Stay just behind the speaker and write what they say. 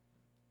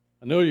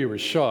I know you were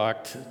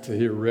shocked to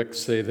hear Rick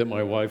say that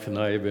my wife and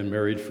I have been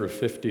married for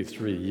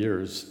 53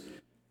 years.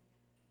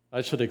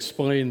 I should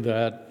explain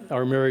that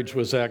our marriage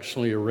was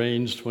actually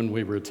arranged when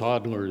we were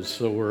toddlers,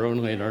 so we're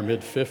only in our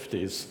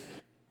mid-50s.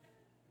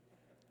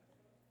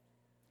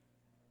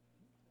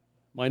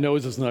 My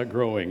nose is not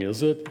growing,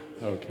 is it?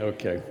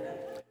 Okay.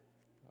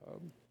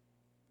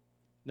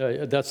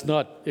 No, that's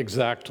not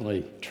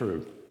exactly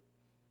true.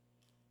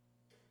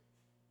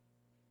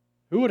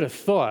 Who would have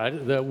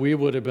thought that we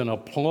would have been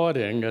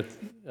applauding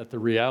at the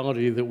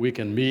reality that we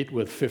can meet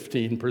with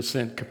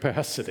 15%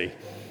 capacity?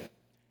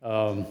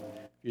 If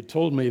you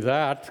told me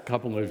that a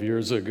couple of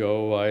years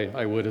ago,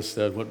 I would have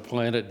said, what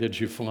planet did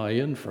you fly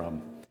in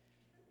from?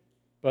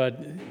 But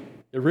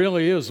it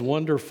really is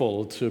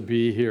wonderful to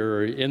be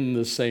here in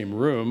the same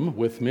room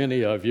with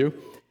many of you,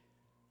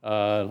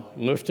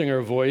 lifting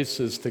our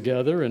voices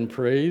together in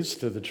praise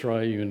to the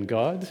triune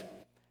God,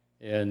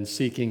 and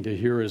seeking to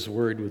hear his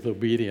word with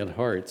obedient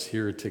hearts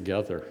here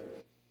together.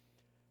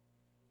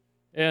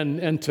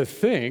 And to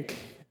think,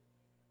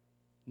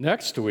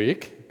 next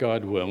week,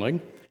 God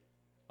willing,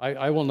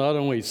 I will not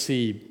only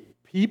see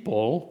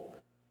people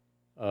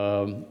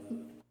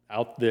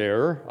out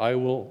there, I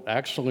will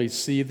actually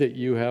see that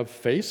you have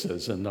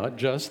faces and not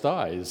just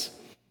eyes.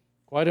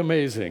 Quite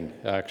amazing,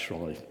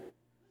 actually.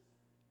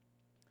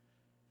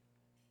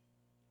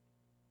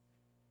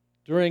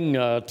 During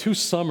 2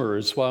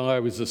 summers while I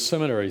was a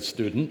seminary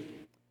student,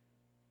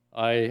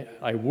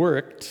 I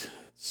worked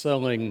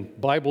selling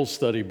Bible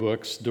study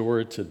books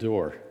door to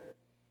door.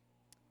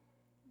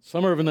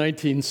 Summer of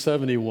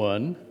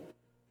 1971,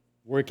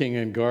 working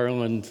in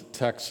Garland,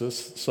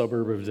 Texas,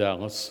 suburb of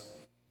Dallas,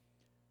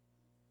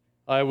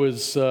 I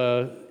was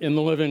in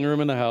the living room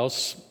in the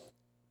house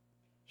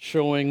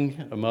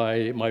showing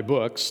my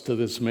books to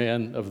this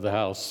man of the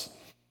house.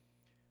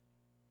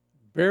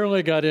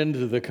 Barely got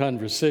into the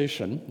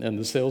conversation and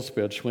the sales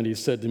pitch when he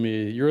said to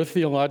me, "You're a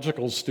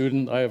theological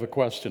student, I have a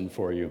question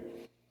for you.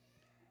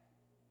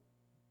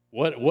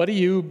 What do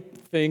you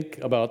think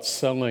about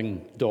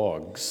selling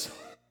dogs?"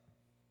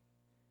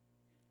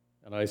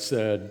 And I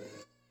said,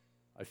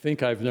 "I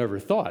think I've never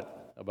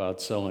thought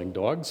about selling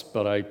dogs,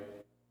 but I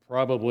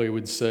probably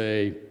would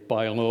say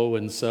buy low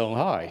and sell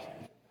high.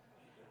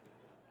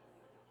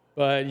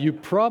 But you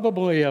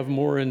probably have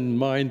more in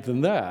mind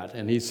than that."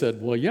 And he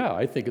said, "Well, yeah,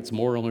 I think it's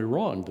morally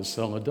wrong to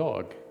sell a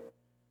dog."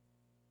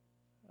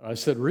 And I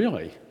said,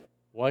 "Really?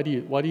 Why do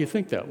you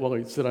think that?" Well,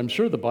 he said, "I'm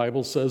sure the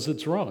Bible says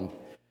it's wrong."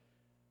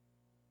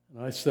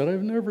 And I said,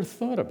 "I've never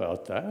thought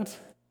about that."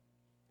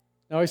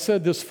 Now, I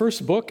said, this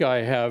first book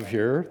I have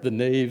here, the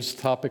Nave's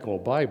Topical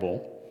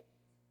Bible,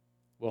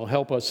 will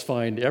help us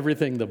find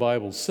everything the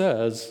Bible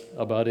says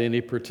about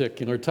any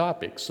particular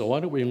topic. So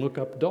why don't we look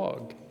up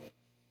dog?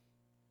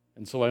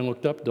 And so I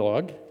looked up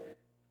dog,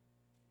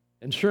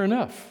 and sure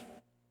enough,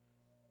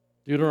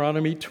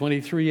 Deuteronomy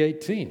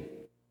 23:18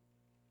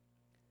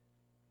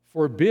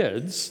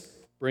 forbids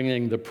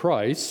bringing the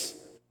price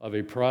of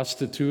a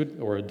prostitute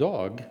or a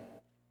dog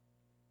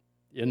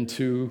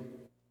into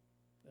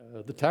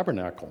the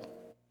tabernacle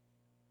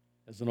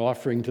as an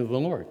offering to the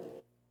Lord,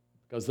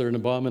 because they're an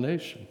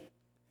abomination.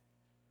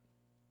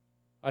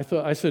 I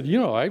said,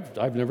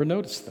 I've never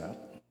noticed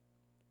that.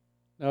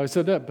 Now, I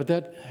said that, but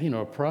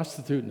a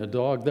prostitute and a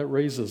dog, that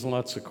raises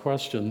lots of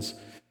questions.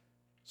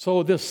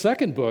 So this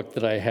second book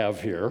that I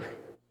have here,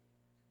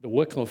 the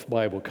Wycliffe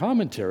Bible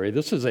Commentary,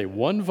 this is a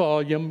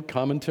 1-volume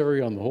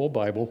commentary on the whole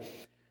Bible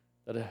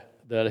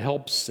that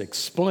helps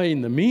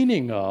explain the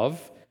meaning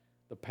of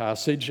the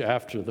passage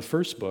after the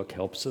first book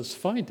helps us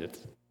find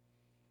it.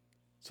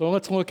 So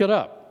let's look it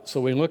up.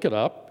 So we look it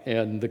up,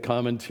 and the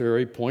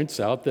commentary points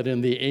out that in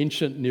the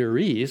ancient Near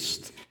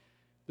East,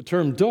 the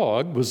term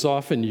dog was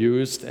often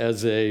used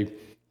as a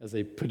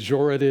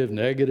pejorative,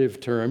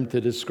 negative term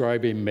to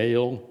describe a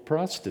male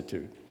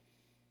prostitute.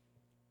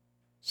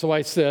 So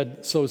I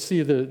said,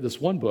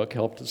 this one book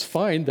helped us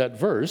find that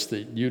verse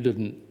that you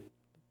didn't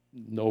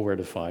know where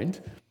to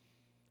find.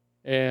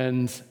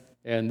 And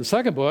the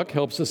second book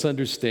helps us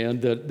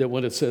understand that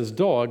when it says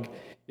dog,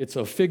 it's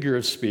a figure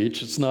of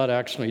speech. It's not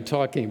actually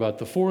talking about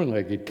the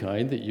 4-legged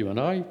kind that you and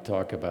I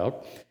talk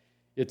about.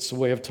 It's a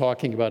way of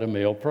talking about a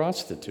male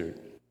prostitute.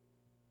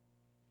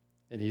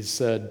 And he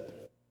said,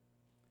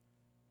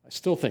 "I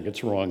still think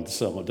it's wrong to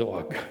sell a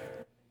dog."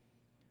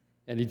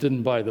 And he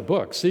didn't buy the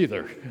books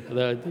either,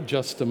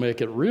 just to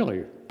make it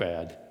really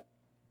bad.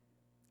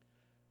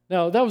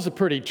 Now, that was a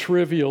pretty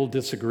trivial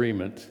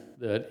disagreement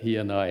that he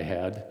and I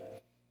had.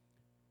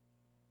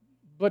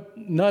 But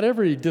not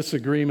every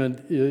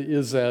disagreement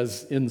is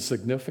as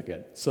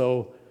insignificant.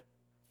 So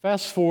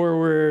fast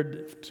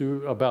forward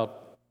to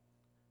about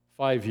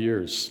 5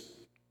 years.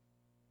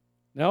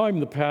 Now I'm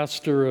the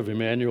pastor of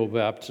Emmanuel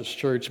Baptist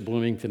Church,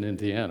 Bloomington,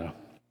 Indiana.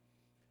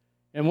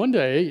 And one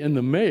day in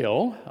the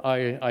mail,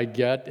 I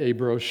get a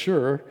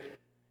brochure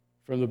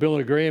from the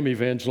Billy Graham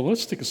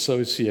Evangelistic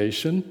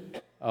Association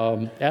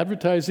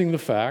advertising the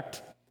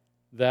fact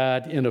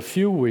that in a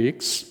few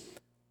weeks,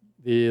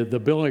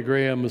 the Billy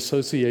Graham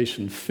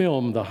Association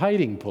film, The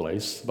Hiding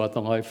Place, about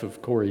the life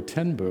of Corrie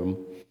ten Boom,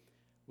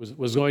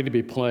 was going to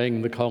be playing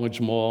in the College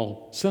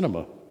Mall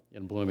Cinema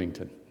in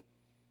Bloomington.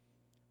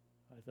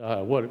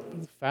 What a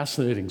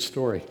fascinating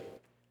story.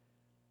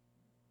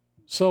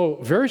 So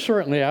very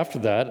shortly after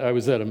that, I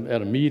was at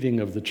a meeting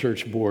of the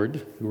church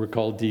board, who were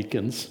called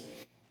deacons,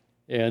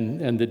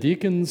 and the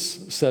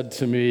deacons said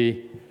to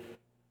me,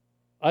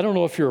 I don't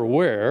know if you're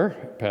aware,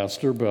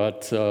 Pastor,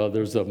 but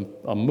there's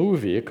a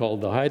movie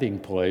called The Hiding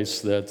Place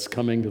that's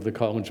coming to the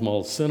College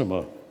Mall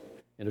Cinema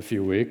in a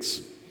few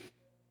weeks.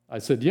 I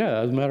said,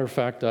 yeah, as a matter of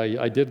fact,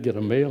 I did get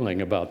a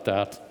mailing about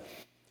that.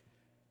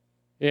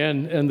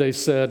 And they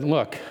said,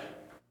 look,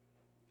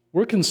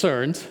 we're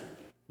concerned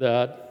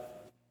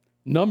that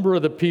a number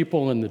of the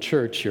people in the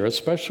church here,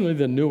 especially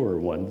the newer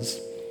ones,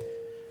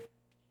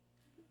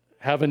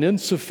 have an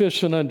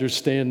insufficient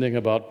understanding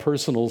about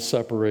personal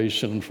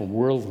separation from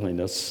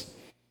worldliness,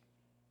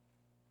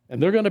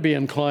 and they're going to be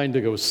inclined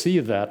to go see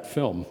that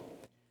film.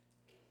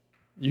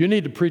 You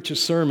need to preach a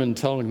sermon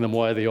telling them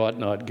why they ought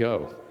not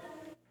go.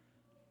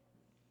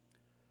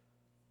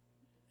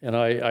 And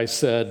I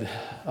said,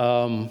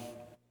 well,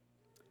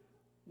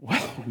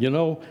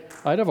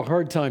 I'd have a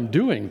hard time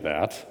doing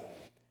that,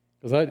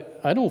 because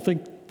I don't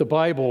think the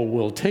Bible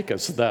will take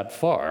us that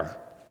far.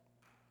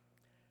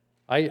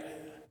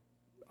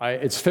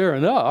 It's fair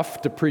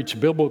enough to preach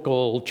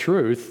biblical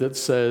truth that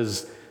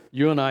says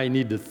you and I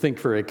need to think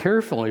very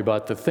carefully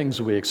about the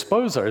things we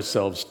expose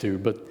ourselves to,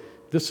 but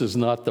this is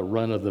not the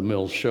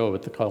run-of-the-mill show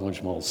at the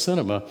College Mall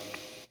Cinema.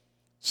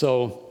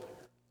 So,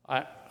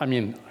 I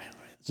mean,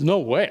 there's no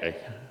way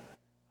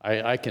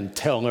I can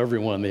tell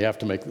everyone they have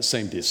to make the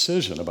same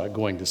decision about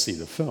going to see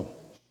the film.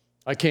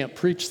 I can't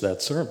preach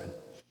that sermon.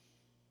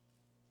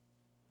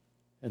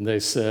 And they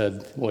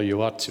said, well,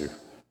 you ought to.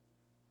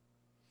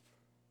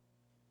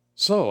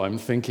 So I'm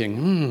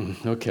thinking,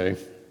 okay,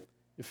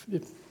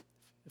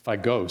 if I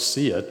go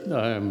see it,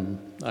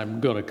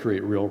 I'm going to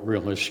create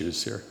real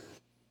issues here.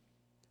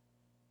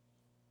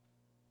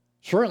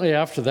 Shortly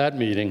after that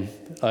meeting,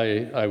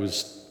 I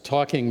was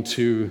talking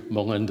to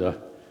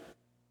Melinda,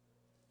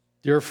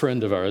 dear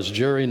friend of ours.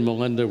 Jerry and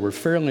Melinda were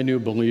fairly new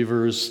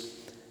believers,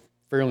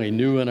 fairly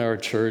new in our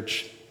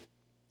church,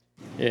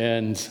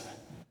 and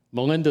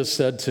Melinda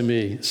said to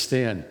me,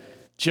 Stan,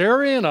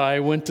 Jerry and I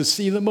went to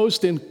see the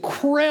most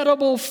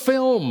incredible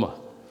film,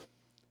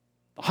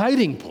 The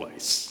Hiding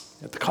Place,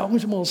 at the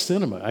College Mall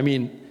Cinema. I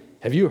mean,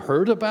 have you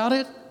heard about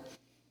it?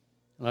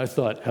 And I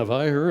thought, have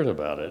I heard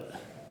about it?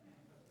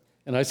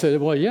 And I said,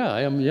 well, yeah,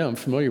 I'm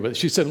familiar with it.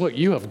 She said, look,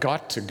 you have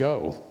got to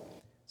go.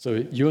 So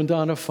you and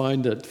Donna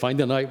find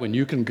a night when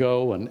you can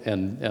go,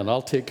 and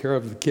I'll take care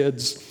of the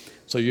kids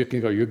so you can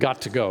go. You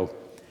got to go.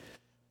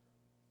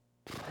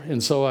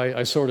 And so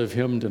I sort of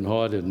hemmed and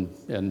hawed,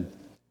 and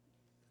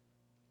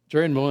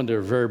Jerry and Melinda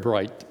are very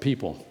bright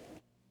people.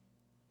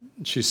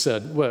 She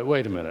said,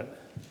 wait a minute.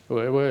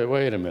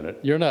 Wait a minute.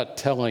 You're not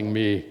telling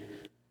me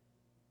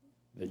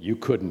that you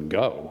couldn't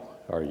go,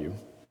 are you?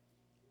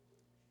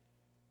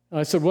 And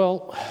I said,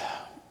 well,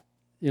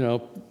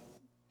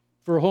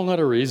 for a whole lot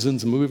of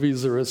reasons,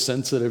 movies are a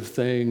sensitive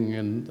thing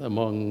and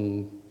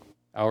among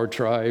our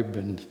tribe,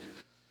 and,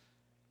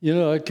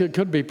 it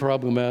could be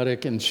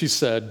problematic. And she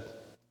said,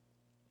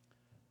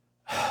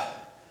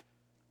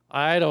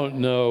 I don't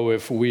know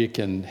if we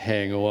can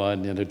hang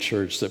on in a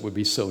church that would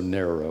be so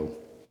narrow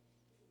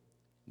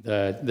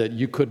that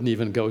you couldn't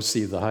even go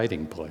see The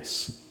Hiding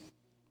Place.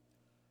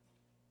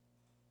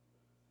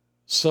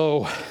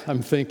 So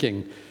I'm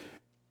thinking,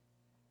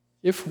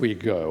 if we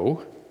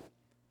go,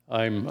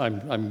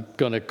 I'm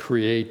going to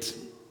create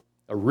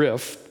a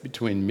rift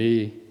between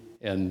me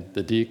and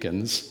the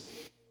deacons.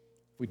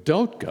 If we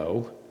don't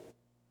go,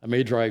 I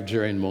may drive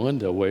Jerry and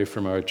Melinda away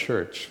from our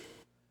church.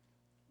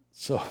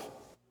 So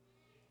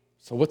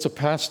what's a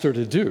pastor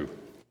to do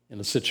in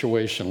a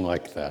situation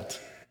like that?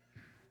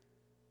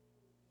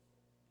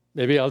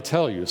 Maybe I'll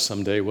tell you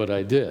someday what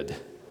I did.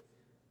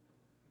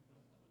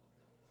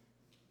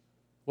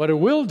 What I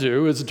will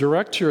do is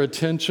direct your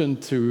attention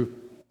to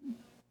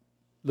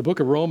the book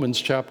of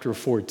Romans, chapter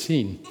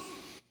 14,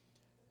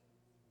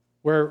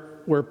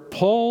 where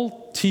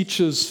Paul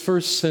teaches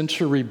first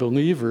century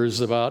believers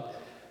about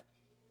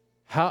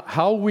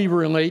how we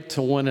relate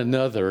to one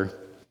another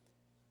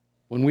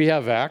when we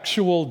have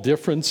actual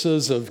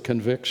differences of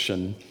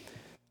conviction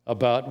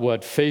about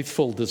what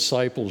faithful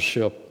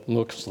discipleship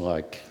looks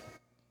like.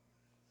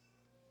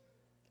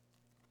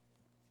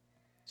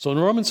 So in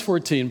Romans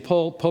 14,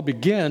 Paul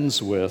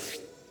begins with,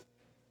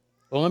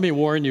 well, let me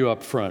warn you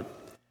up front.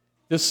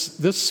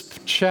 This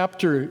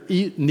chapter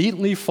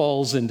neatly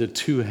falls into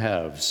two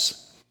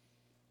halves.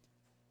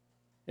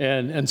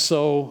 And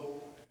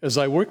so as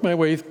I work my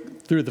way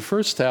through the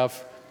first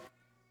half,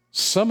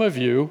 some of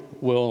you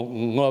will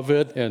love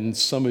it, and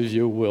some of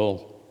you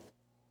will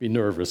be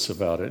nervous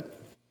about it.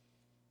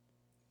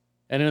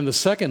 And in the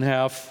second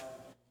half,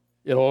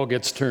 it all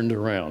gets turned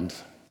around.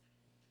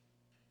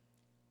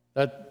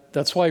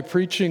 That's why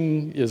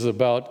preaching is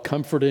about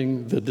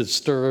comforting the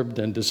disturbed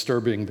and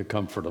disturbing the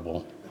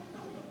comfortable.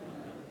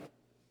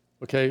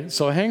 Okay,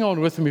 so hang on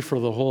with me for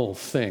the whole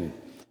thing.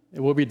 It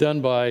will be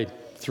done by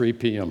 3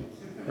 p.m.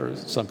 or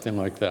something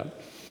like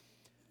that.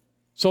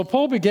 So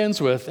Paul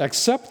begins with,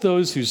 accept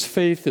those whose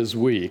faith is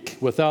weak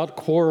without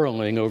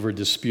quarreling over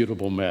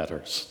disputable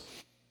matters.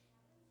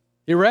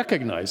 He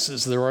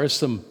recognizes there are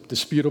some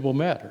disputable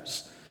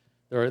matters.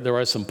 There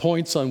are some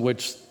points on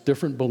which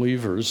different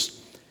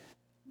believers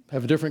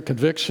have a different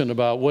conviction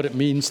about what it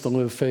means to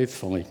live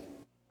faithfully.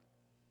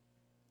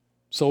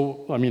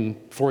 So,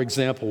 for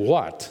example,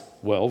 what?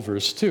 Well,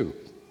 verse 2.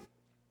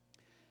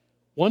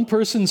 One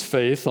person's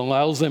faith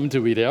allows them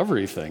to eat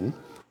everything,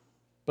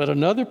 but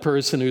another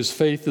person whose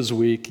faith is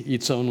weak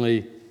eats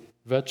only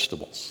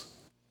vegetables.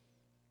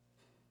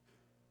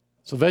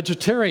 So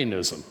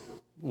vegetarianism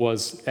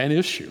was an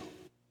issue.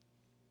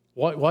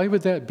 Why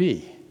would that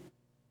be?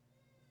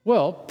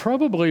 Well,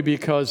 probably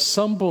because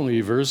some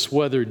believers,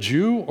 whether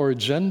Jew or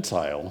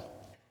Gentile,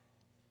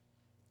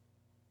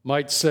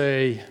 might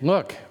say,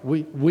 look,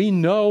 we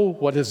know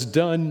what is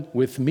done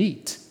with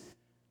meat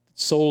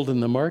sold in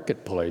the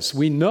marketplace.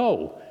 We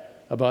know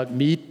about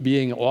meat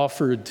being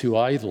offered to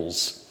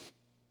idols.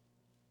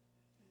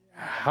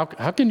 How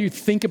can you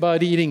think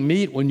about eating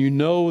meat when you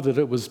know that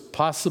it was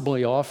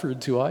possibly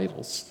offered to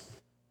idols?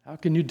 How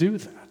can you do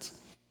that?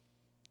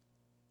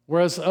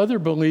 Whereas other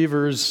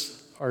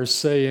believers are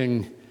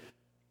saying,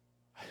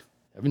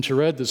 haven't you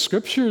read the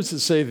scriptures that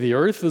say the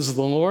earth is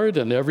the Lord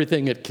and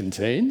everything it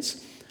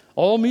contains?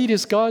 All meat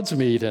is God's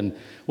meat, and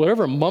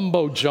whatever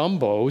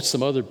mumbo-jumbo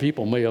some other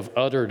people may have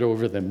uttered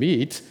over the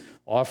meat,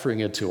 offering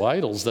it to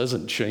idols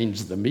doesn't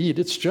change the meat.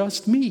 It's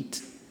just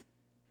meat.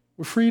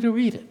 We're free to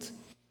eat it.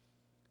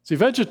 See,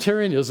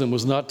 vegetarianism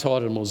was not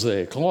taught in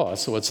Mosaic law,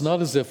 so it's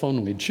not as if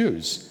only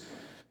Jews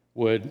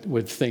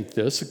would think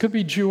this. It could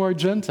be Jew or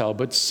Gentile,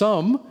 but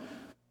some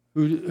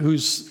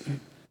whose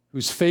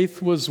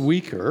faith was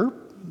weaker,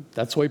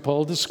 that's why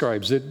Paul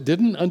describes it,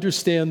 didn't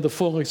understand the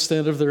full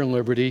extent of their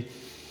liberty,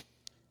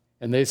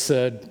 and they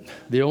said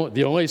the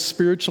only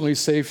spiritually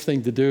safe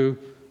thing to do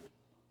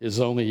is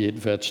only eat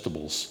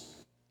vegetables.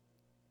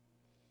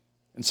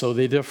 And so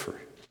they differ.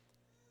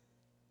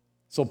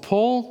 So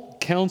Paul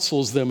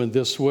counsels them in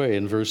this way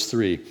in verse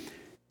 3.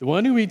 The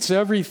one who eats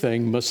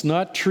everything must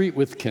not treat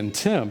with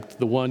contempt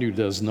the one who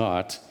does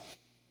not,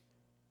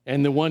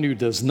 and the one who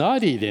does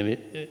not eat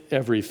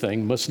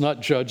everything must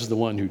not judge the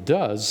one who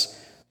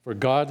does, for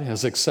God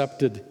has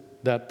accepted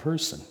that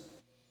person.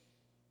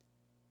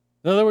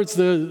 In other words,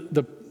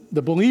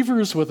 the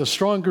believers with a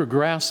stronger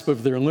grasp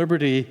of their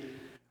liberty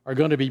are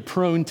going to be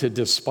prone to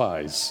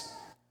despise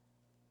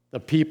the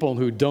people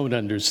who don't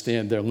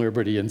understand their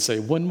liberty and say,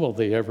 when will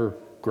they ever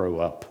grow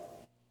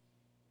up?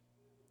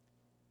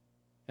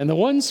 And the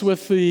ones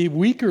with the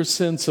weaker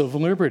sense of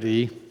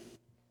liberty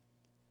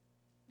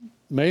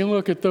may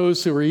look at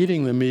those who are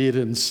eating the meat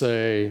and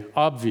say,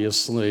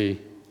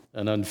 obviously,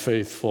 an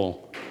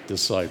unfaithful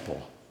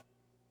disciple.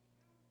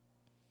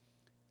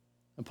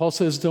 And Paul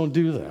says, don't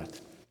do that.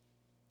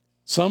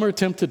 Some are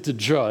tempted to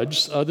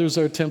judge, others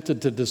are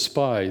tempted to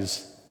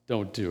despise.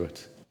 Don't do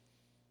it.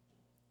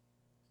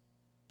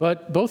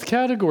 But both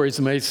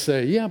categories may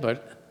say, yeah,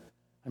 but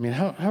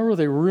how are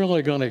they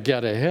really going to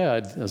get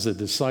ahead as a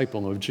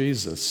disciple of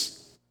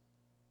Jesus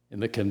in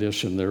the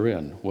condition they're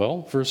in?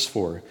 Well, verse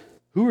 4,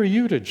 who are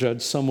you to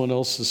judge someone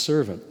else's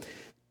servant?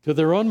 To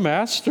their own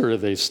master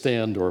they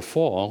stand or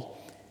fall,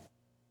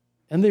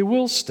 and they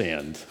will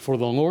stand, for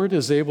the Lord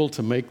is able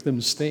to make them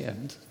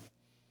stand.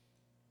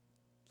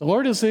 The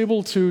Lord is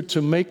able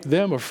to make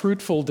them a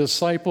fruitful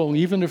disciple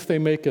even if they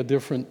make a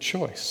different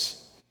choice.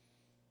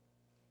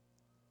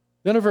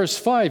 Then in verse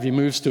 5, he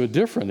moves to a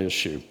different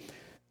issue.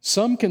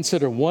 Some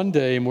consider one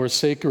day more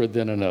sacred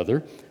than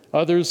another.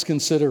 Others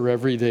consider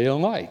every day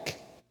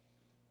alike.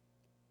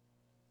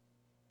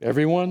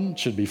 Everyone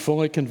should be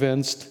fully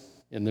convinced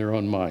in their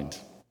own mind.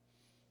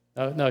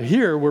 Now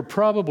here, we're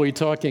probably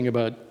talking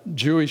about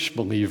Jewish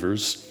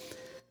believers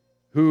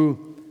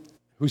who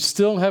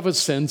still have a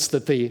sense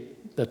that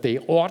they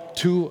ought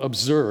to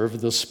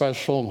observe the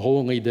special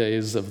holy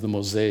days of the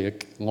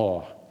Mosaic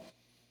law.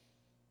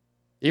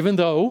 Even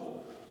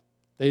though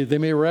they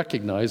may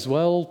recognize,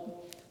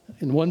 well,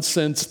 in one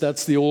sense,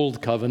 that's the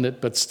old covenant,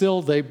 but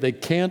still they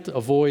can't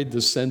avoid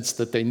the sense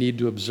that they need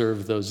to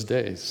observe those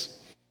days.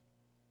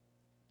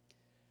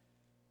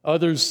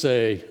 Others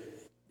say,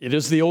 it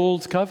is the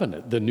old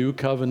covenant. The new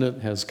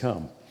covenant has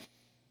come.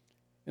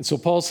 And so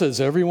Paul says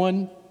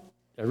everyone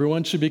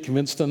should be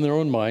convinced in their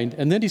own mind.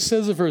 And then he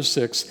says in verse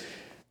 6,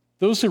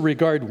 those who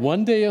regard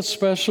one day as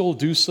special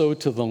do so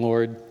to the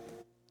Lord.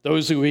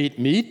 Those who eat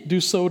meat do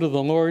so to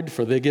the Lord,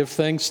 for they give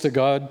thanks to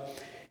God.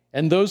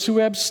 And those who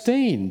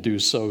abstain do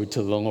so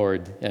to the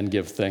Lord and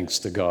give thanks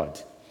to God.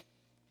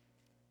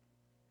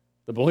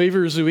 The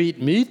believers who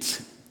eat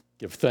meat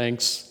give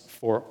thanks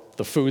for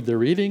the food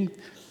they're eating.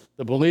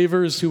 The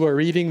believers who are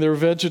eating their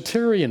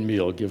vegetarian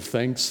meal give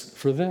thanks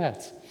for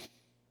that.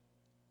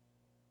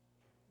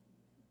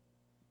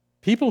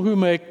 People who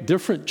make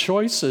different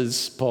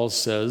choices, Paul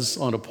says,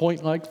 on a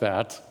point like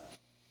that,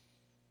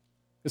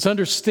 it's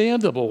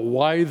understandable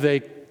why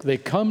they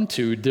come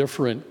to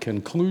different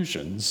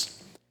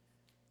conclusions.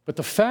 But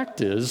the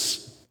fact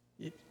is,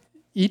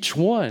 each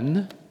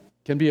one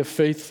can be a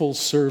faithful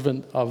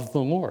servant of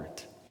the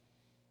Lord.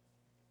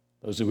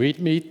 Those who eat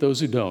meat, those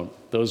who don't.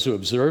 Those who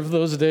observe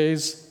those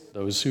days,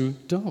 those who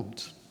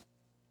don't.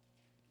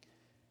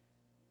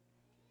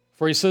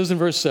 For he says in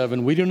verse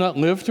 7, we do not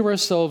live to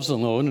ourselves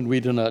alone, and we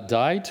do not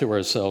die to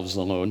ourselves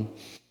alone.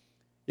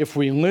 If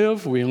we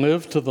live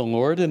to the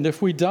Lord, and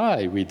if we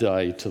die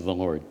to the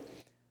Lord.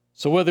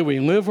 So whether we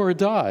live or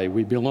die,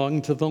 we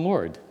belong to the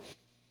Lord.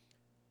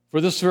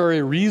 For this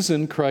very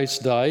reason,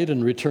 Christ died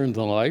and returned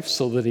to life,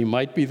 so that he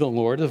might be the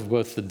Lord of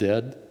both the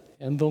dead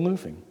and the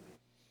living.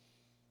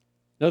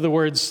 In other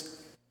words,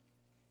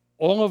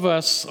 all of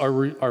us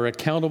are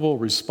accountable,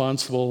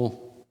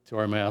 responsible to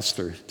our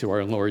Master, to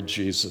our Lord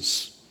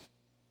Jesus.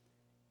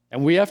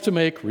 And we have to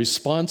make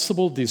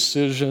responsible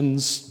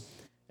decisions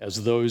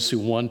as those who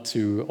want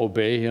to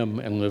obey him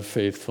and live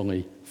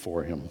faithfully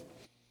for him.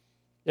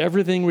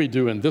 Everything we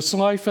do in this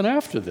life and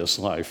after this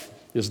life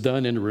is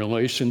done in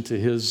relation to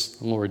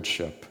his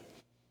lordship.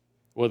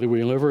 Whether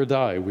we live or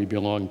die, we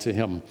belong to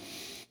him.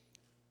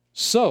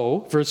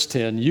 So, verse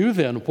 10, you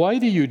then, why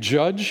do you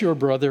judge your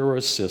brother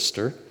or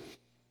sister?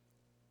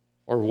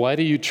 Or why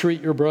do you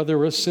treat your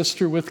brother or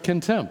sister with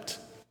contempt?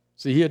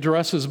 See, he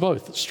addresses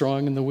both, the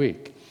strong and the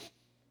weak.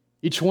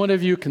 Each one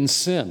of you can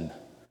sin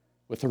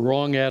with a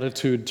wrong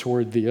attitude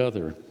toward the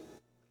other.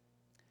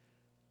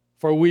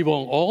 For we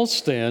will all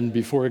stand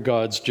before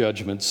God's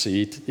judgment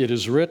seat. It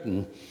is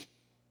written,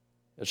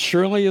 as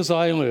surely as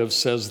I live,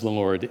 says the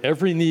Lord,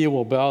 every knee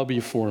will bow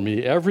before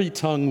me, every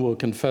tongue will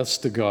confess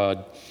to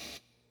God.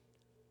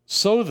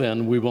 So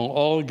then, we will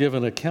all give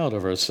an account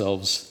of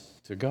ourselves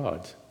to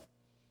God.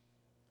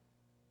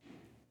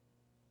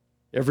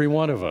 Every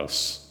one of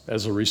us,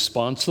 as a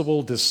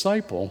responsible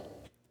disciple,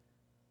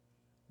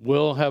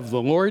 will have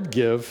the Lord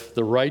give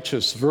the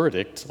righteous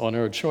verdict on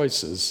our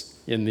choices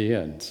in the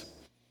end.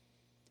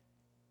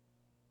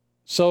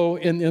 So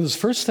in this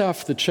first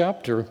half of the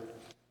chapter,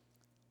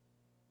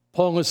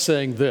 Paul is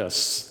saying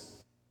this: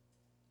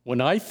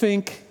 when I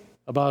think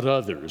about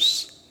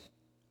others,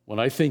 when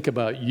I think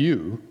about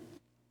you,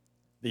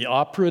 the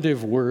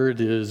operative word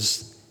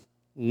is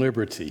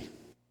liberty.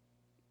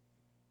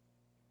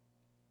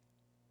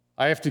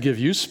 I have to give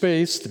you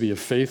space to be a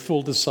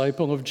faithful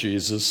disciple of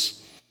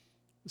Jesus,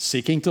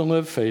 seeking to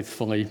live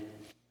faithfully,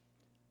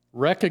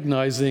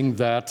 recognizing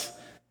that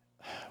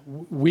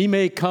we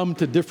may come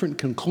to different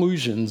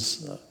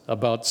conclusions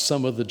about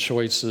some of the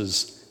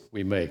choices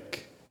we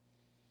make.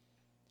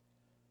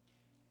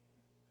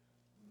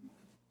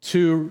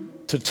 To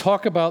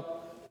talk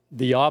about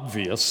the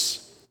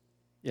obvious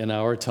in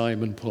our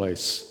time and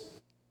place.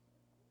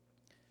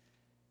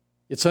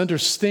 It's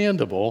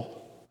understandable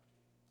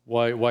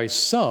why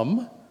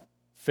some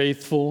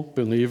faithful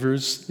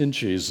believers in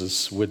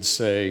Jesus would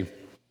say,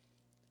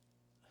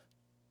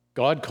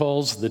 God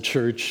calls the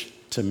church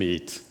to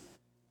meet,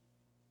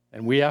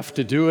 and we have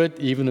to do it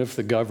even if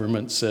the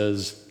government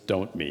says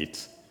don't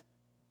meet.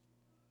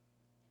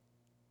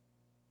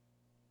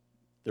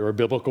 There are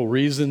biblical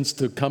reasons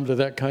to come to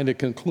that kind of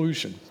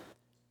conclusion.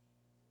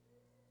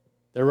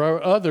 There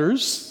are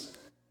others,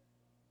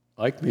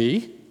 like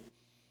me,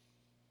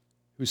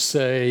 who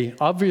say,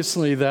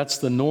 obviously that's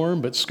the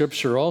norm, but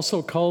Scripture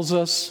also calls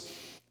us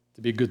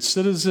to be good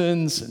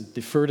citizens and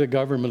defer to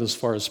government as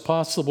far as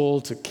possible,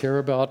 to care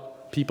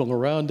about people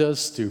around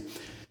us, to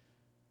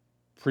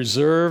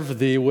preserve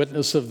the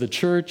witness of the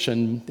church.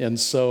 And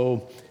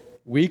so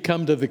we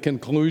come to the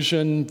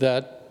conclusion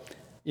that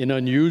in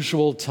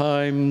unusual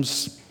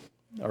times,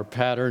 our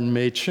pattern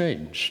may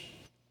change.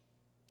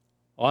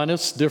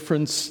 Honest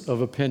difference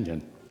of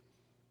opinion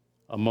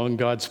among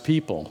God's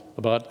people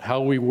about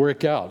how we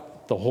work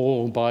out the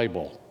whole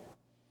Bible.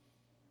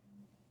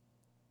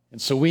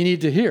 And so we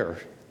need to hear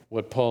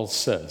what Paul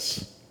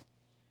says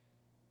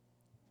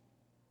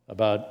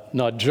about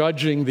not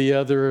judging the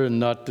other and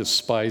not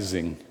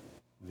despising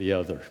the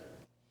other.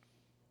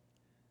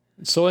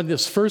 So in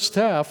this first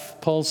half,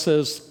 Paul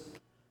says,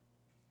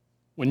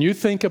 when you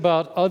think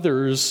about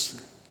others,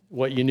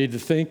 what you need to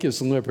think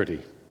is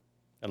liberty,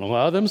 and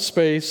allow them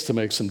space to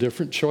make some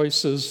different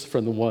choices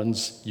from the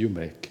ones you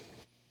make.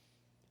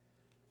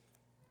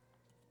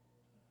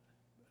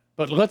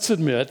 But let's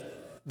admit,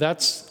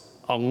 that's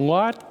a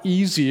lot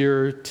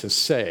easier to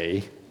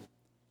say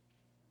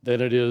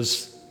than it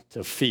is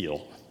to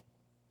feel.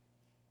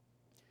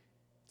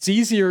 It's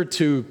easier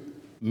to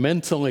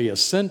mentally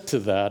assent to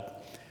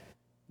that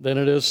than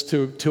it is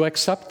to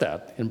accept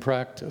that in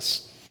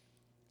practice.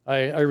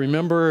 I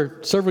remember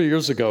several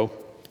years ago,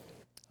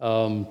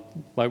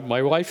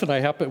 my wife and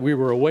I we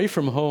were away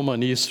from home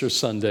on Easter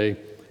Sunday,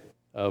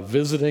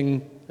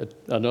 visiting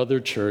another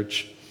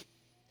church.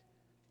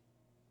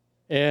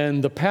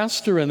 And the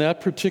pastor in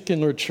that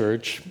particular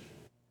church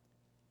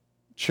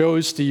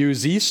chose to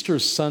use Easter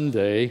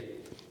Sunday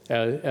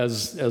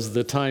as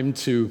the time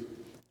to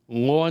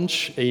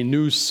launch a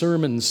new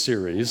sermon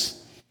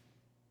series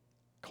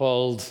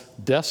called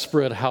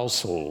Desperate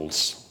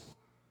Households.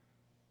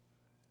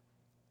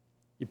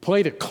 He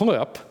played a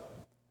clip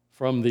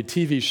from the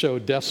TV show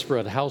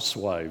Desperate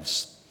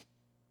Housewives.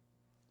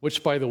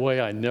 which, by the way,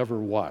 I never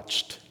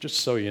watched, just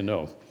so you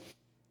know.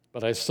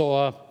 But I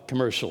saw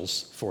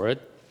commercials for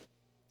it.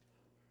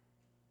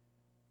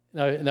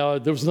 Now,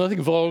 there was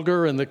nothing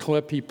vulgar in the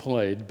clip he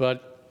played,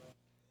 but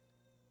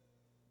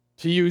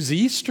to use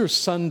Easter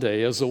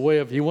Sunday as a way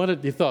of,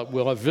 he thought,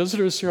 we'll have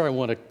visitors here, I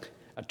want to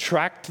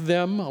attract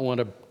them, I want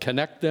to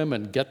connect them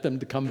and get them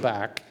to come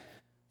back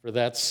for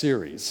that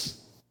series.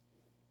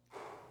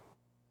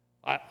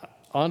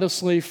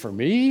 Honestly, for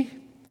me,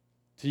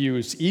 to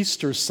use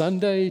Easter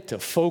Sunday to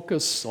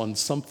focus on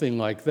something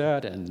like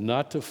that and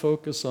not to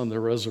focus on the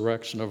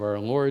resurrection of our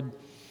Lord,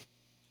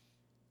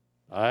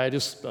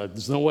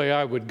 there's no way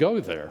I would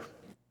go there.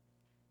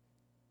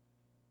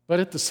 But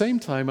at the same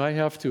time, I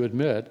have to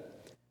admit,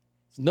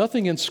 there's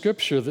nothing in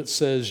Scripture that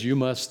says you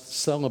must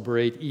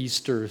celebrate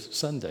Easter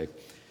Sunday.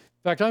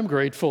 In fact, I'm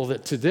grateful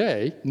that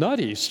today,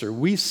 not Easter,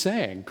 we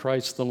sang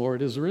Christ the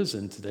Lord is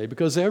risen today,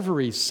 because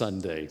every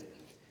Sunday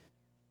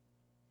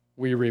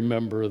we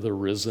remember the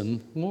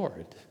risen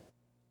Lord.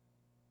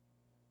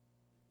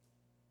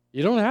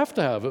 You don't have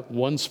to have it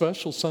one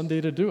special Sunday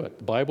to do it.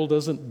 The Bible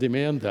doesn't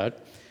demand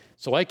that.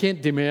 So I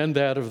can't demand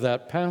that of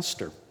that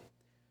pastor.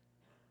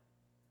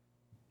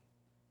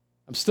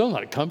 I'm still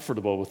not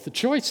comfortable with the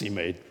choice he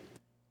made,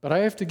 but I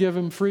have to give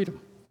him freedom.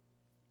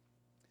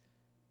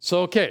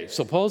 So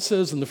Paul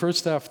says in the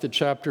first half of the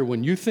chapter,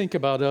 when you think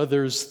about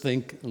others,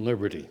 think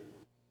liberty.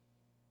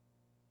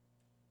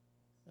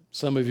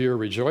 Some of you are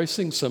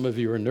rejoicing, some of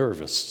you are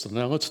nervous. So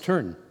now let's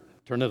turn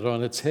it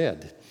on its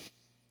head.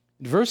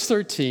 In verse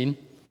 13,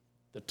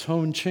 the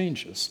tone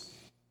changes.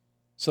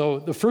 So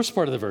the first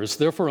part of the verse,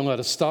 therefore let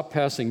us stop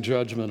passing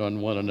judgment on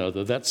one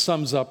another. That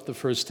sums up the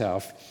first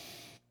half.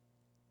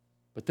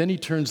 But then he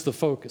turns the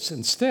focus.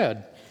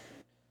 Instead,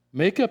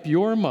 make up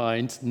your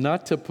mind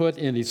not to put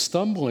any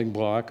stumbling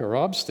block or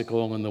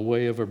obstacle in the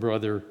way of a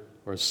brother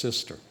or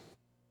sister.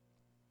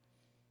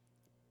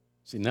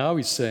 See, now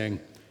he's saying,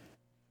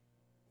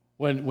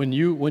 when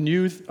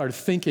you are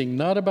thinking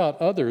not about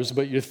others,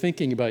 but you're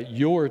thinking about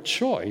your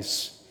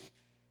choice,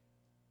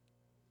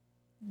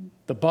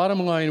 the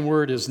bottom line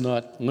word is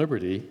not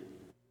liberty.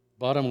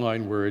 Bottom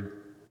line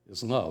word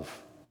is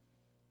love,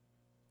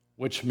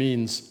 which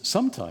means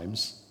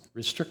sometimes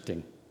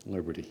restricting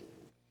liberty.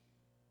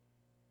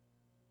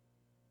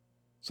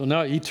 So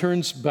now he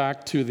turns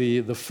back to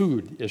the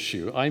food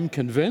issue. I'm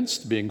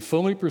convinced, being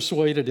fully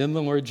persuaded in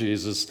the Lord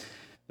Jesus,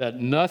 that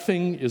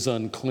nothing is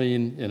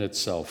unclean in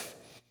itself.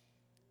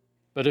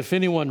 But if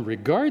anyone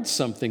regards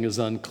something as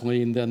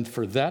unclean, then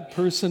for that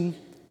person,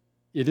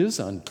 it is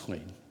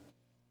unclean.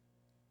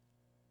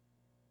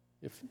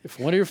 If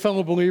one of your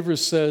fellow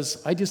believers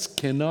says, I just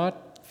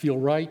cannot feel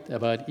right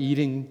about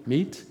eating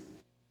meat,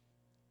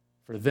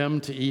 for them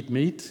to eat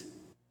meat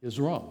is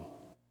wrong.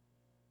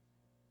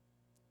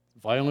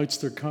 It violates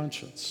their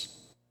conscience.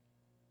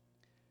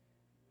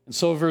 And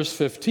so verse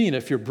 15,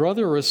 if your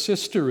brother or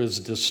sister is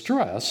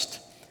distressed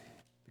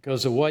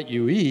because of what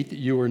you eat,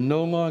 you are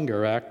no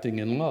longer acting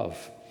in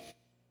love.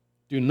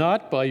 Do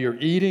not by your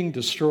eating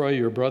destroy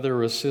your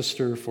brother or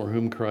sister for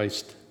whom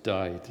Christ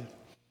died.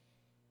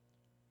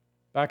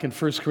 Back in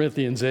 1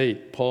 Corinthians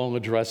 8, Paul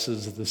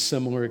addresses the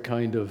similar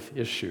kind of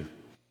issue.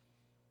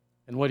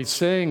 And what he's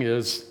saying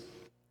is,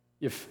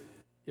 if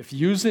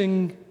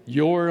using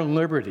your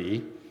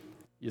liberty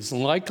is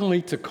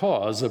likely to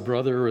cause a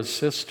brother or a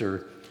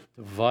sister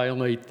to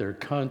violate their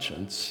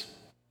conscience,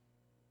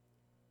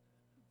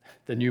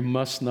 then you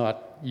must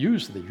not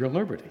use your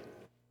liberty.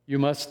 You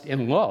must,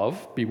 in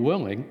love, be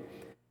willing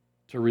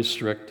to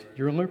restrict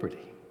your liberty.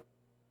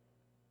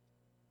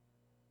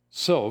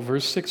 So,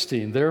 verse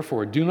 16,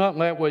 therefore, do not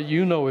let what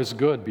you know is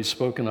good be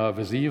spoken of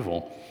as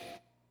evil.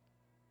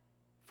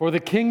 For the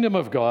kingdom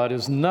of God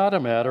is not a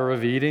matter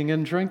of eating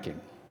and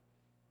drinking.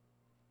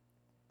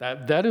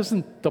 That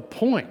isn't the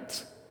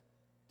point.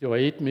 Do I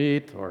eat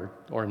meat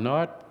or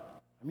not?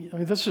 I mean,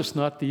 that's just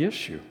not the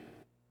issue.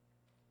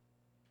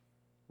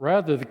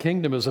 Rather, the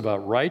kingdom is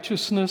about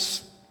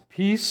righteousness,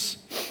 peace,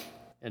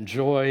 and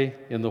joy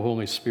in the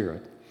Holy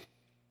Spirit.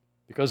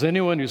 Because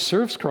anyone who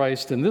serves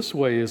Christ in this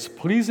way is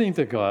pleasing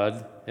to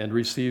God and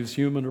receives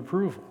human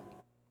approval.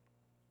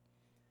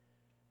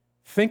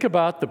 Think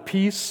about the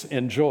peace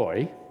and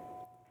joy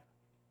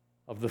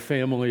of the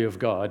family of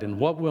God and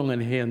what will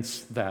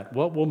enhance that,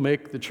 what will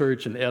make the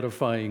church an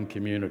edifying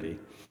community.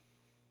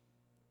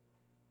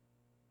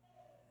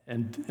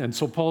 And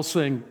so Paul's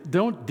saying,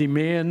 don't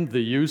demand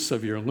the use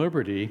of your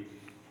liberty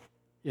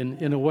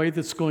in a way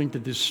that's going to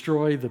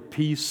destroy the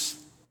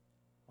peace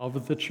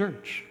of the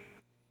church.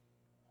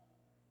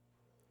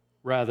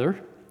 Rather,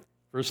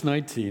 verse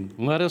 19,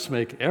 let us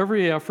make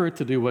every effort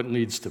to do what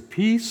leads to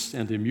peace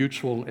and to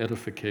mutual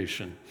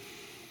edification.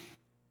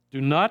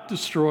 Do not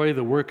destroy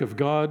the work of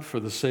God for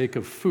the sake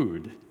of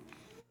food.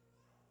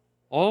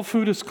 All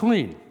food is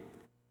clean,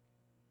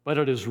 but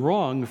it is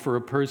wrong for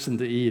a person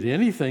to eat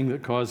anything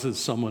that causes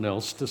someone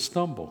else to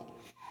stumble.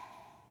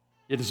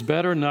 It is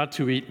better not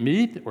to eat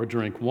meat or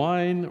drink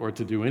wine or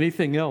to do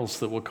anything else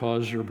that will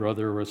cause your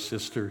brother or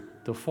sister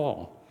to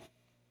fall.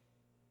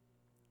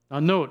 Now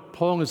note,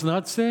 Paul is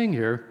not saying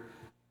here,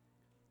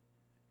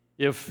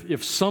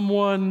 If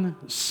someone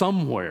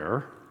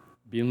somewhere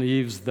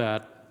believes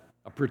that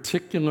a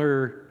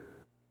particular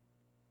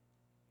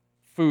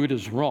food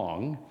is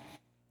wrong,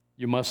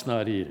 you must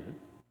not eat it.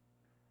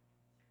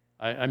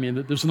 I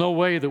mean, there's no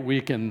way that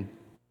we can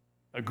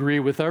agree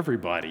with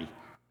everybody.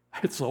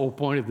 It's the whole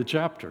point of the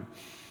chapter.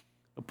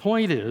 The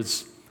point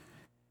is,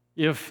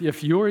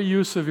 if your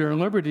use of your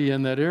liberty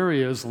in that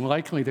area is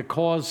likely to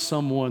cause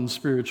someone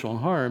spiritual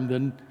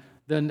harm,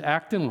 then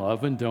act in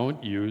love and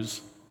don't use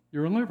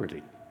your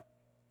liberty.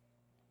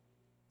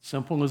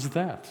 Simple as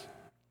that.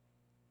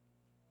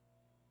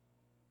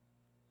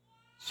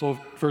 So,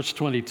 verse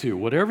 22,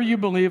 whatever you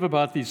believe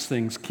about these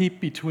things, keep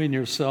between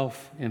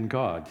yourself and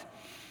God.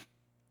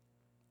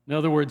 In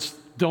other words,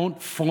 don't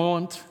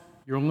flaunt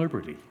your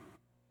liberty.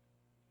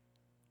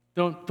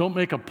 Don't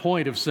make a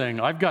point of saying,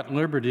 I've got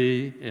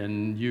liberty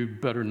and you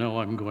better know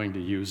I'm going to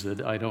use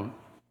it. I don't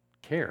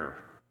care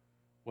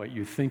what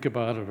you think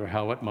about it or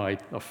how it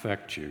might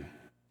affect you.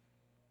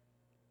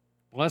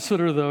 Blessed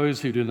are those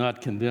who do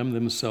not condemn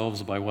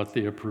themselves by what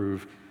they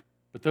approve,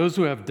 but those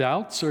who have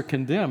doubts are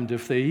condemned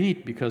if they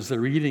eat, because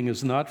their eating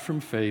is not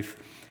from faith,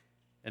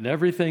 and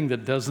everything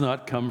that does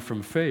not come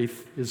from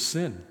faith is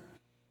sin.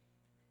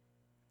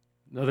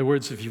 In other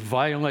words, if you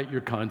violate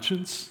your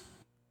conscience,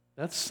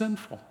 that's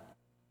sinful.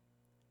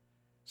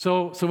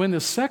 So in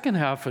the second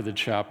half of the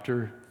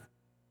chapter,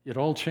 it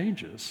all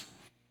changes.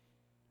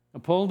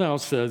 And Paul now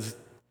says,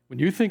 when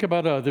you think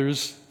about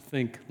others,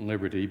 think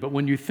liberty. But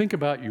when you think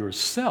about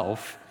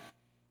yourself,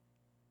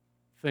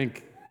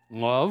 think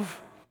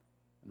love,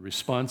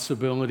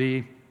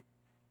 responsibility,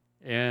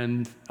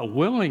 and a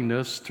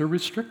willingness to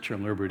restrict your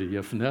liberty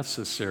if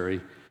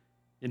necessary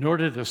in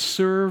order to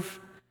serve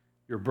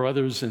your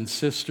brothers and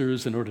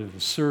sisters, in order to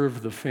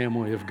serve the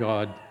family of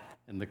God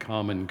and the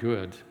common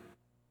good.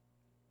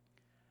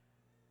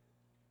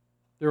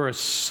 There are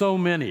so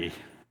many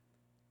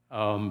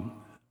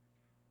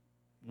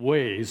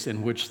ways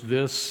in which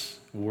this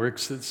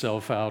works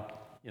itself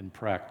out in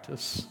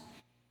practice.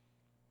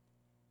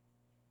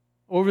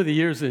 Over the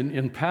years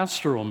in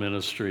pastoral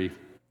ministry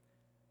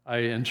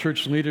and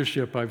church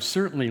leadership, I've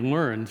certainly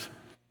learned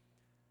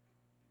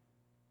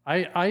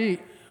I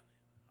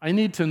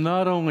need to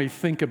not only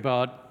think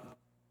about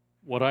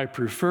what I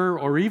prefer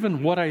or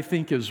even what I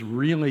think is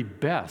really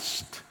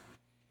best.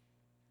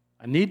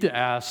 I need to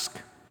ask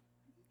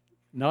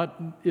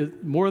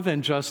more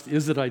than just,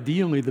 is it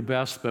ideally the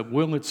best, but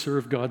will it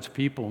serve God's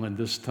people in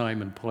this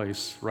time and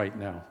place right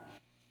now?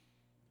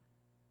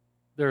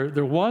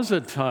 There was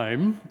a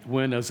time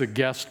when, as a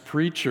guest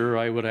preacher,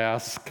 I would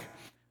ask,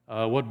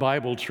 what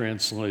Bible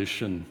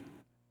translation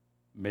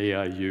may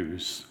I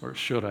use or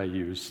should I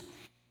use?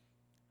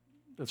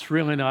 That's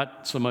really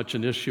not so much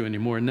an issue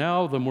anymore.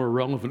 Now, the more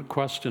relevant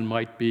question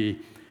might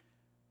be,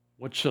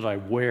 what should I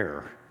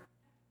wear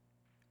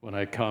when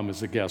I come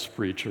as a guest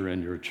preacher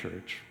in your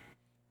church?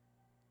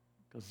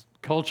 Because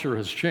culture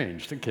has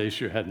changed, in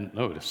case you hadn't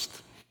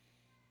noticed.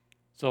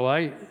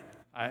 So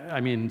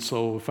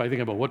so if I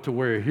think about what to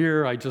wear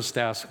here, I just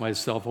ask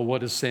myself, well,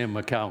 what does Sam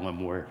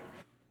McCallum wear?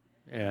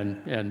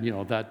 And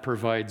that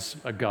provides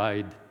a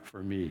guide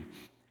for me.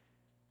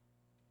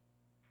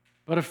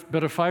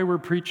 But if I were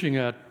preaching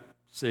at,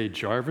 say,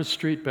 Jarvis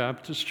Street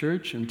Baptist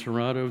Church in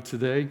Toronto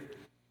today,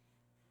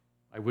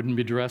 I wouldn't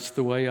be dressed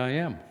the way I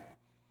am.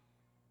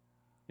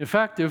 In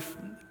fact, if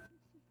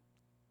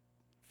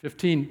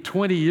 15,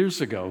 20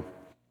 years ago,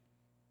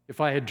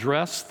 if I had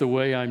dressed the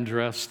way I'm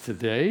dressed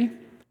today,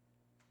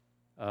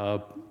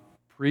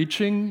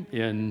 preaching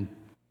in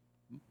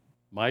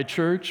my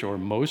church or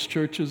most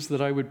churches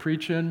that I would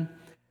preach in,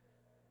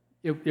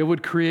 it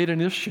would create an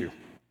issue.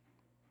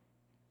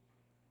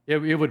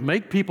 It would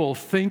make people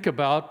think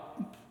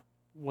about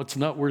what's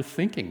not worth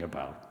thinking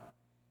about.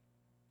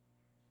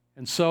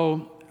 And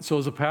so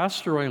as a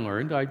pastor, I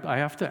learned I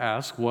have to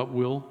ask what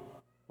will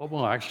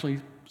actually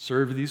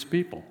serve these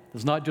people.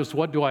 It's not just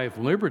what do I have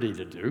liberty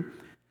to do.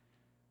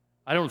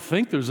 I don't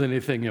think there's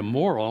anything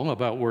immoral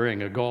about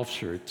wearing a golf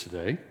shirt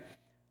today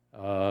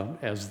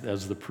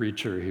as the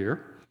preacher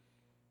here.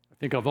 I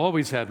think I've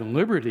always had the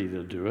liberty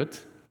to do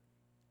it.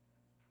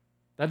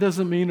 That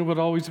doesn't mean it would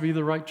always be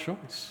the right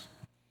choice.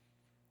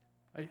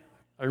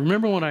 I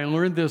remember when I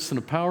learned this in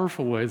a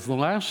powerful way. It's the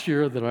last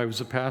year that I was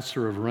a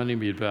pastor of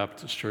Runnymede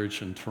Baptist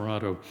Church in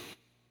Toronto.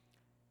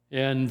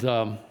 And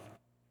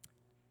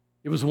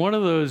it was one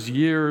of those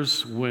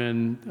years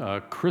when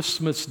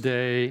Christmas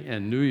Day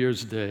and New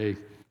Year's Day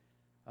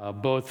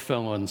both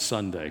fell on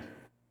Sunday.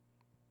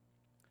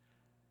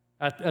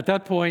 At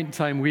that point in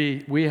time,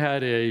 we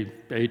had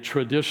a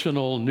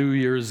traditional New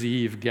Year's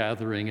Eve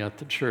gathering at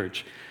the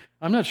church.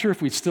 I'm not sure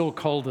if we still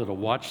called it a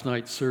watch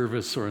night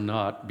service or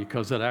not,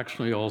 because it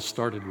actually all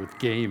started with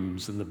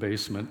games in the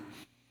basement.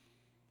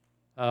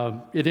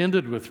 It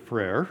ended with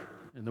prayer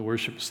in the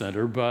worship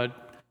center,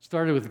 but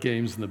started with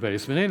games in the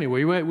basement.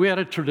 Anyway, we had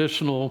a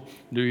traditional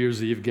New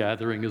Year's Eve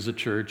gathering as a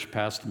church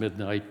past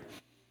midnight.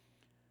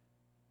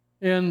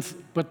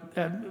 But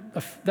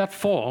that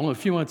fall, a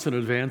few months in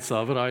advance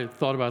of it, I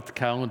thought about the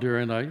calendar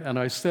and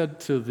I said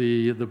to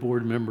the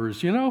board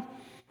members,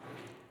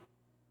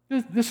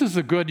 This is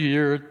a good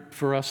year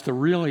for us to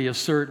really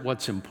assert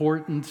what's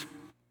important.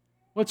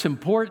 What's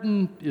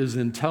important is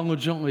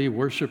intelligently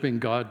worshiping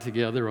God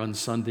together on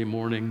Sunday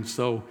morning.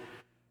 So,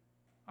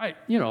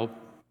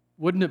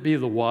 wouldn't it be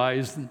the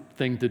wise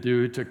thing to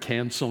do to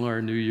cancel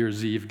our New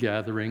Year's Eve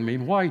gathering? I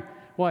mean, why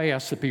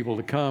ask the people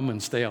to come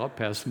and stay out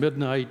past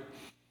midnight?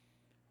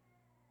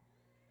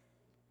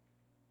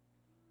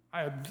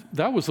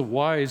 That was a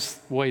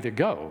wise way to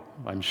go,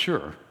 I'm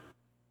sure.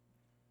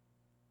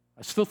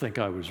 I still think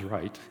I was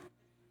right.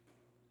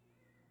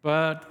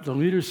 But the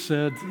leaders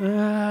said,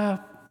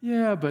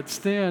 yeah, but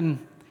Stan,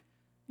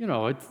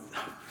 it's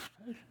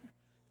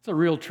a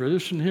real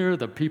tradition here.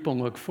 The people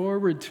look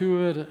forward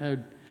to it.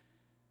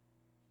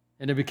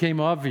 And it became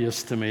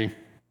obvious to me,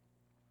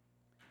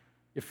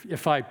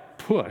 if I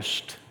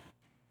pushed,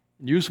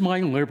 used my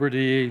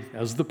liberty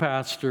as the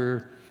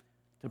pastor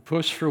to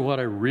push for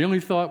what I really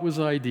thought was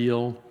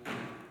ideal,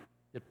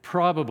 it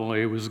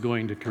probably was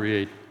going to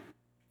create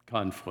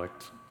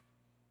conflict.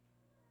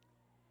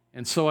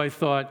 And so I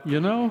thought,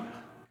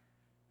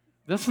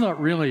 that's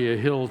not really a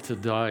hill to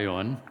die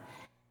on.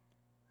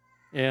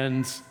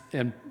 And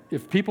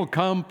if people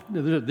come,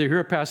 they're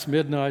here past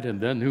midnight, and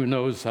then who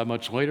knows how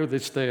much later they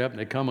stay up, and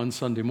they come on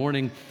Sunday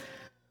morning.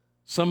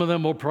 Some of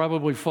them will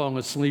probably fall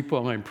asleep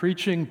while I'm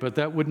preaching, but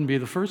that wouldn't be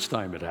the first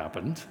time it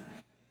happened,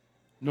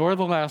 nor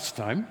the last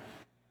time.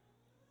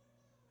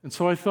 And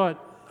so I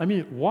thought,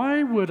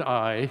 why would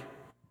I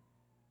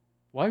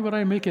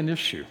make an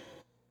issue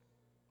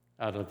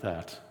out of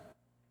that?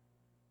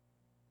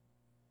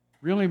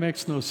 Really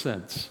makes no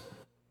sense.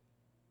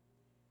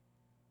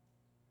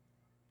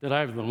 Did I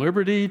have the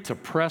liberty to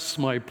press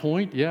my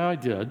point? Yeah, I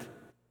did.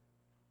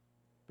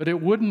 But it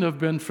wouldn't have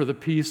been for the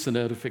peace and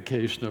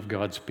edification of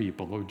God's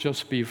people. It would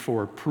just be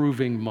for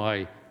proving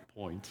my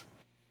point.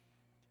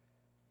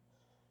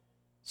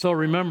 So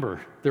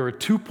remember, there are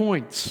 2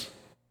 points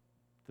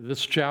to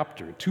this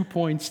chapter, 2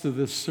 points to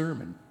this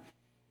sermon,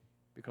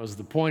 because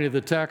the point of the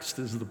text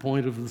is the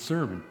point of the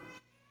sermon.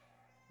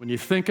 When you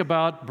think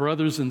about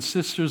brothers and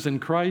sisters in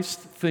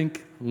Christ,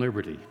 think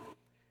liberty.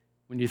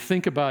 When you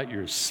think about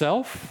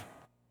yourself,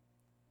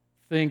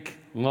 think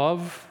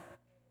love,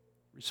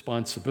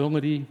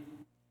 responsibility,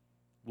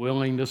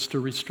 willingness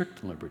to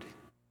restrict liberty.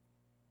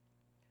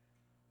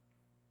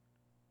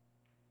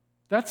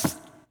 That's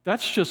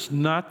just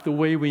not the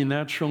way we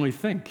naturally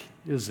think,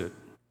 is it?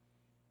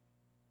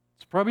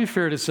 It's probably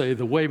fair to say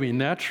the way we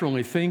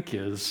naturally think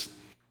is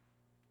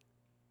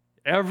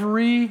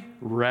every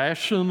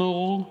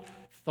rational,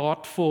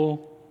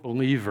 thoughtful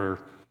believer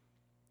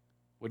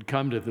would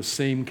come to the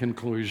same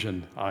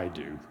conclusion I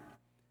do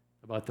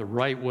about the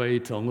right way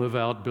to live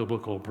out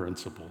biblical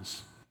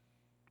principles.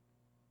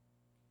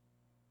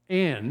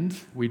 And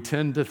we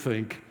tend to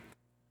think,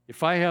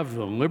 if I have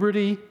the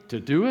liberty to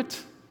do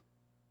it,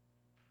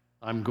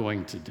 I'm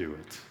going to do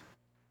it.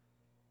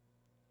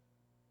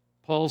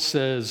 Paul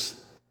says,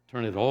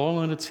 turn it all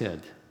on its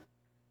head.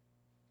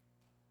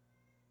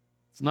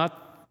 It's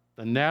not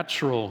the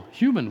natural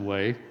human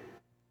way.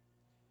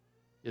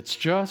 It's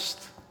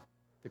just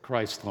the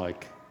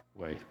Christ-like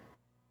way.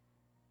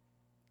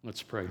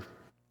 Let's pray.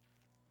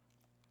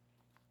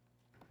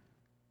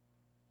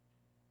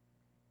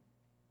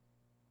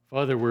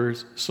 Father, we're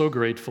so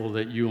grateful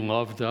that you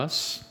loved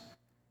us,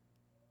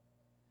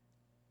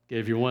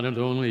 gave your one and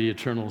only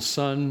eternal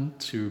Son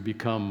to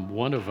become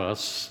one of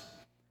us,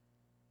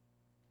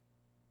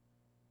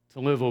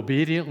 to live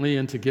obediently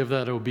and to give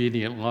that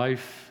obedient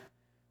life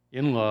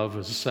in love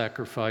as a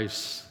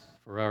sacrifice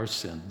for our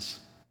sins.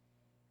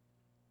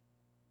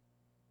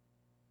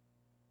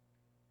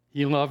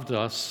 He loved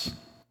us,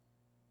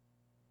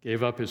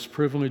 gave up his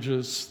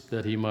privileges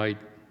that he might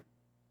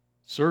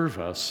serve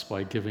us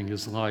by giving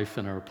his life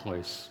in our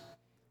place.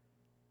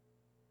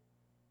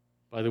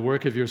 By the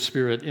work of your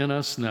Spirit in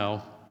us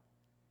now,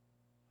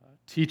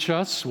 teach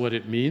us what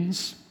it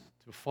means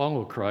to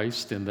follow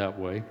Christ in that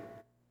way,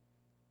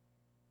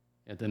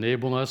 and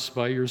enable us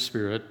by your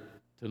Spirit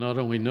to not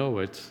only know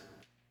it,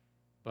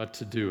 but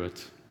to do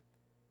it.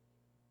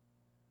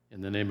 In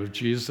the name of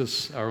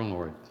Jesus, our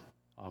Lord.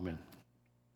 Amen.